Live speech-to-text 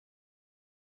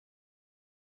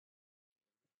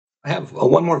I have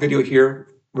one more video here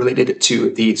related to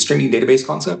the streaming database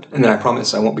concept, and then I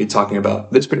promise I won't be talking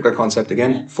about this particular concept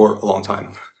again for a long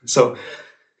time. So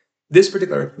this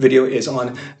particular video is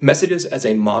on messages as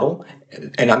a model,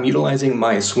 and I'm utilizing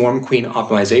my Swarm Queen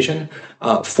optimization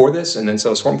for this. And then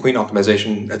so Swarm Queen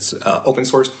optimization, that's open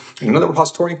source in another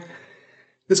repository.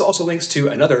 This also links to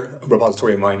another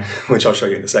repository of mine, which I'll show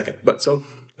you in a second. But so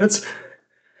let's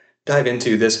dive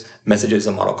into this messages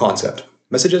as a model concept.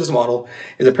 Messages as a model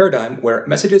is a paradigm where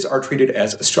messages are treated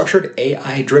as structured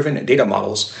AI-driven data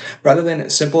models rather than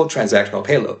simple transactional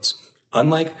payloads.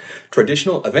 Unlike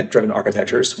traditional event-driven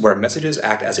architectures where messages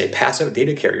act as a passive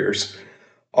data carriers,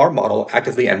 our model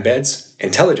actively embeds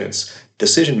intelligence,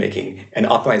 decision-making, and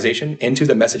optimization into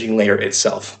the messaging layer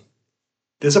itself.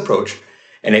 This approach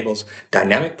enables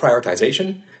dynamic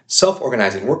prioritization,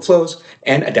 self-organizing workflows,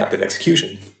 and adaptive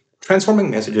execution, transforming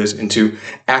messages into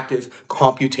active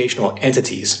computational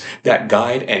entities that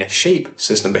guide and shape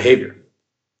system behavior.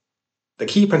 The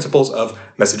key principles of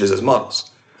messages as models.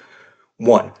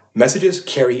 1. Messages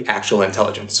carry actual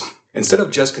intelligence. Instead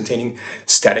of just containing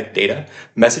static data,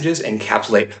 messages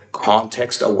encapsulate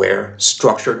context-aware,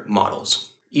 structured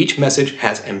models. Each message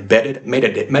has embedded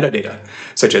metadata,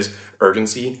 such as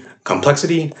urgency,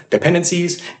 complexity,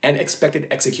 dependencies, and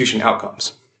expected execution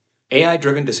outcomes.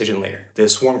 AI-driven decision layer, the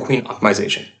Swarm Queen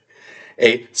optimization.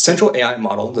 A central AI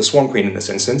model, the Swarm Queen in this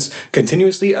instance,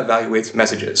 continuously evaluates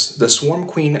messages. The Swarm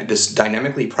Queen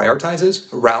dynamically prioritizes,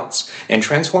 routes, and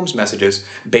transforms messages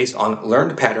based on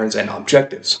learned patterns and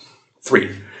objectives.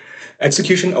 3.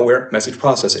 Execution-aware message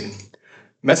processing.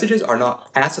 Messages are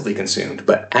not passively consumed,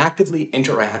 but actively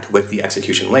interact with the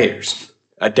execution layers.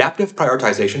 Adaptive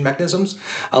prioritization mechanisms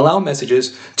allow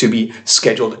messages to be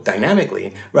scheduled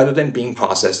dynamically rather than being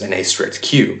processed in a strict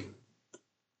queue.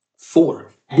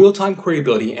 4. Real-time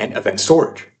queryability and event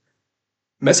storage.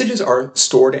 Messages are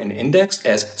stored and indexed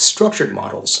as structured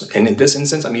models, and in this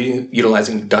instance I'm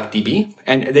utilizing DuckDB,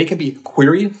 and they can be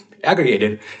queried,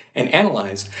 aggregated, and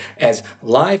analyzed as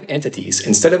live entities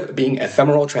instead of being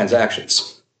ephemeral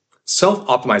transactions.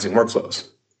 Self-optimizing workflows.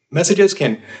 Messages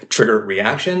can trigger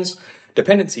reactions,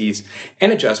 dependencies,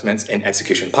 and adjustments in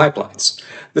execution pipelines.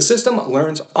 The system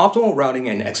learns optimal routing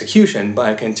and execution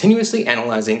by continuously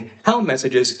analyzing how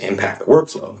messages impact the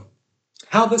workflow.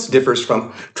 How this differs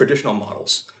from traditional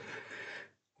models.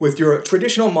 With your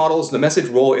traditional models, the message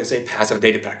role is a passive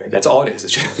data packet. That's all it is.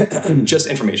 It's just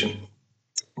information.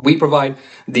 We provide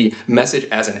the message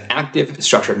as an active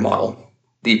structured model.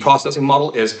 The processing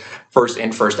model is first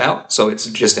in, first out, so it's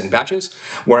just in batches,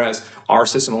 whereas our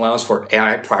system allows for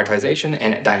AI prioritization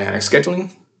and dynamic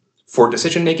scheduling. For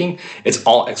decision making, it's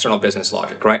all external business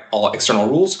logic, right? All external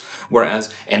rules,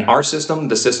 whereas in our system,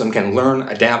 the system can learn,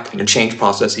 adapt, and change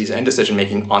processes and decision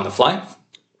making on the fly.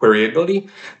 Queryability,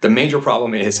 the major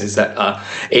problem is that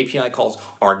API calls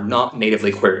are not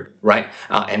natively queried, right?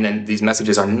 And then these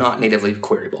messages are not natively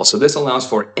queryable. So this allows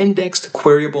for indexed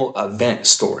queryable event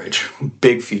storage.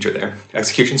 Big feature there.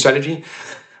 Execution strategy.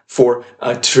 For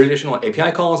traditional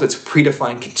API calls, it's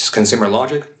predefined consumer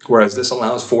logic, whereas this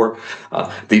allows for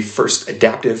the first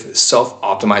adaptive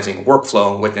self-optimizing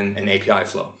workflow within an API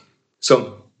flow.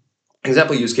 So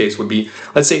example use case would be,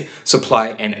 let's say, supply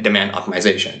and demand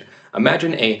optimization.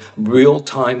 Imagine a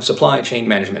real-time supply chain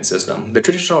management system. The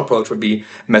traditional approach would be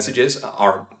messages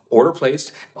are order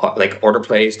placed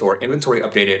or inventory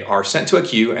updated are sent to a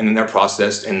queue and then they're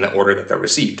processed in the order that they're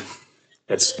received.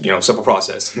 That's, simple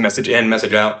process, message in,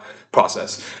 message out,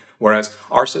 process. Whereas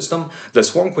our system, the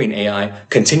Swarm Queen AI,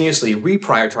 continuously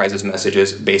reprioritizes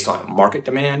messages based on market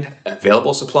demand,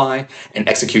 available supply, and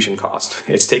execution cost.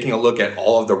 It's taking a look at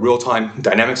all of the real-time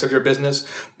dynamics of your business.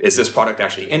 Is this product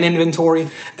actually in inventory?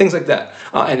 Things like that.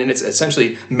 And then it's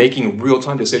essentially making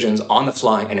real-time decisions on the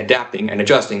fly and adapting and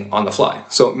adjusting on the fly.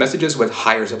 So messages with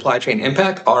higher supply chain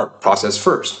impact are processed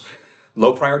first.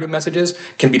 Low priority messages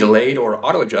can be delayed or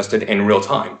auto-adjusted in real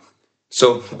time.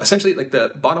 So essentially,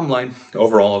 the bottom line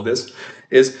overall of this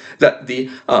is that the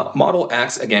model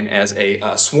acts again as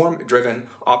a swarm-driven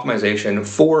optimization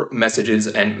for messages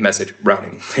and message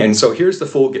routing. And so here's the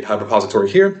full GitHub repository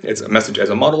here. It's a message as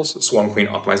a models, Swarm Queen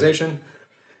optimization.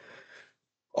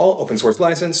 All open source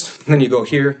licensed. And then you go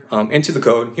here into the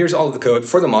code. Here's all of the code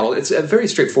for the model. It's very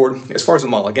straightforward as far as the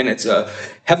model. Again, it's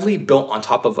heavily built on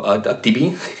top of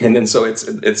DuckDB, and then so it's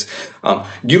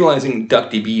utilizing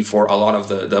DuckDB for a lot of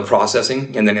the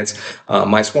processing, and then it's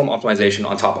my swarm optimization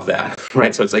on top of that,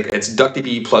 right? So it's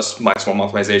DuckDB plus my swarm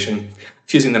optimization,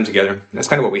 fusing them together. That's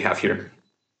kind of what we have here.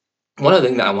 One other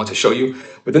thing that I want to show you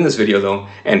within this video, though,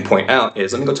 and point out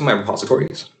is, let me go to my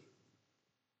repositories.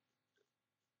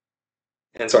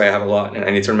 And sorry, I have a lot and I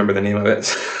need to remember the name of it.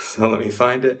 So let me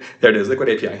find it. There it is, Liquid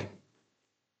API.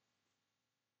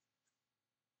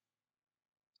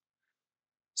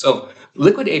 So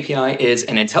Liquid API is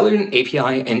an intelligent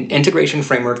API and integration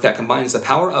framework that combines the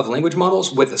power of language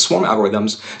models with swarm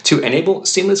algorithms to enable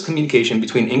seamless communication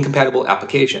between incompatible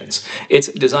applications. It's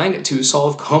designed to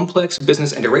solve complex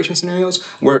business integration scenarios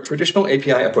where traditional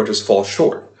API approaches fall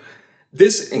short.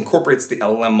 This incorporates the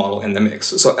LLM model in the mix.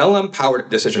 So LLM-powered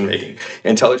decision-making,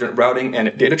 intelligent routing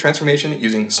and data transformation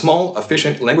using small,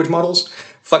 efficient language models,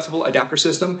 flexible adapter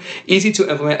system, easy to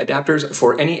implement adapters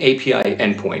for any API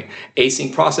endpoint,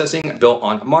 async processing built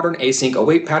on modern async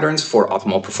await patterns for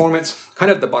optimal performance. Kind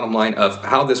of the bottom line of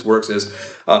how this works is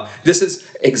this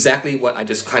is exactly what I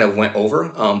just kind of went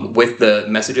over with the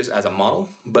messages as a model,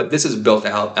 but this is built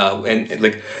out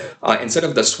instead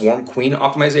of the swarm queen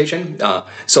optimization.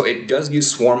 So it does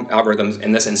use swarm algorithms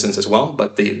in this instance as well,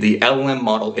 but the LLM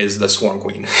model is the swarm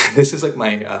queen. This is like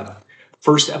my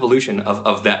first evolution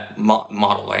of that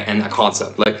model, right, and that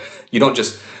concept. Like, you don't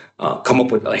just come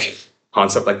up with like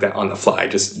concept like that on the fly,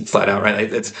 just flat out,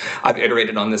 right? Like, I've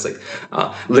iterated on this. Like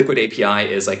Liquid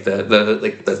API is like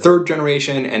the third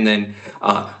generation, and then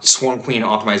Swarm Queen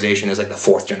optimization is like the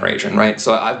fourth generation, right?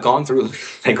 So I've gone through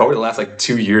like over the last like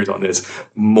 2 years on this,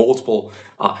 multiple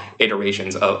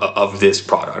iterations of this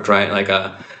product, right? Like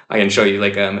I can show you,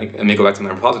 like let me go back to my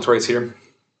repositories here.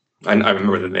 I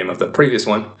remember the name of the previous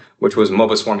one, which was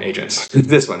Mobile Swarm Agents.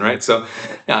 This one, right? So,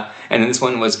 yeah, and then this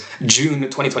one was June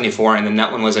 2024, and then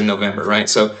that one was in November, right?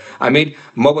 So I made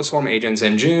Mobile Swarm Agents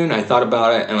in June. I thought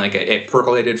about it, and like it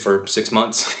percolated for 6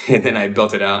 months, and then I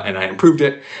built it out and I improved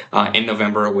it in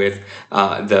November with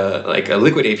a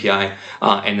Liquid API,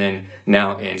 and then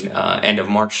now in end of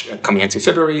March, coming into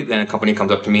February, then a company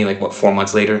comes up to me 4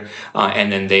 months later,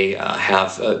 and then they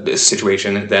have this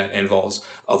situation that involves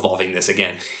evolving this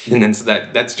again. And then so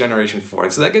that's generation 4.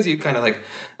 And so that gives you kind of like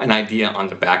an idea on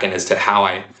the back end as to how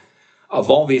I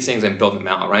evolve these things and build them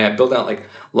out, right? I build out like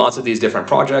lots of these different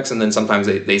projects, and then sometimes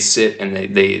they sit and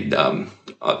they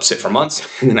sit for months,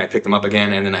 and then I pick them up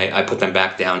again, and then I put them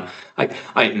back down.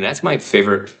 And that's my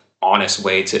favorite honest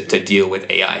way to deal with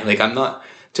AI. Like, I'm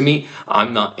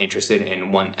not interested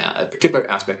in one particular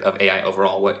aspect of AI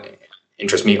overall. What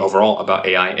interests me overall about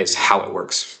AI is how it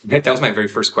works. That was my very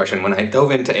first question. When I dove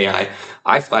into AI,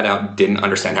 I flat out didn't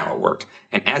understand how it worked.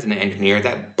 And as an engineer,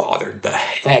 that bothered the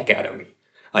heck out of me.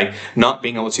 Like, not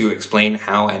being able to explain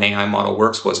how an AI model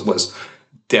works was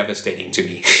devastating to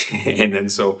me. And then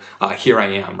so here I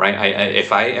am, right?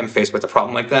 If I am faced with a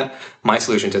problem like that, my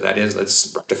solution to that is,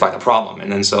 let's rectify the problem.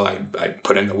 And then so I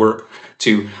put in the work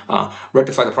to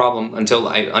rectify the problem until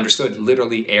I understood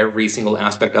literally every single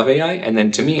aspect of AI. And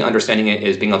then to me, understanding it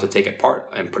is being able to take it apart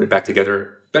and put it back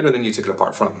together better than you took it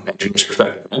apart from an engineer's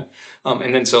perspective.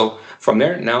 And then so from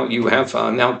there, now you have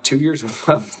now 2 years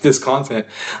of this content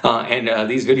and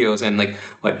these videos,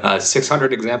 and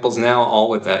 600 examples now, all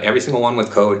with every single one with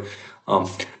code.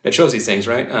 It shows these things,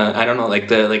 right? I don't know,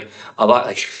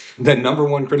 the number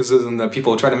one criticism that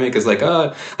people try to make is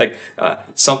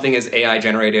something is AI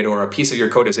generated, or a piece of your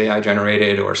code is AI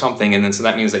generated or something, and then so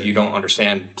that means that you don't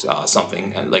understand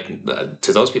something. And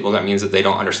to those people, that means that they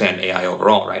don't understand AI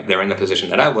overall, right? They're in the position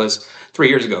that I was 3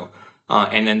 years ago.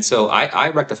 And then so I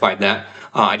rectified that.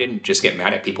 I didn't just get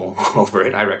mad at people over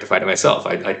it. I rectified it myself.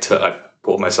 I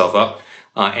pulled myself up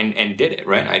and did it,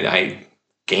 right? I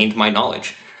gained my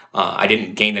knowledge. I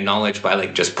didn't gain the knowledge by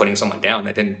just putting someone down.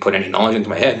 That didn't put any knowledge into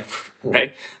my head,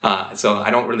 right? So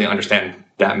I don't really understand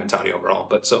that mentality overall.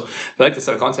 But so if you like this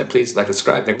type of content, please like,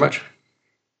 subscribe. Thank you very much.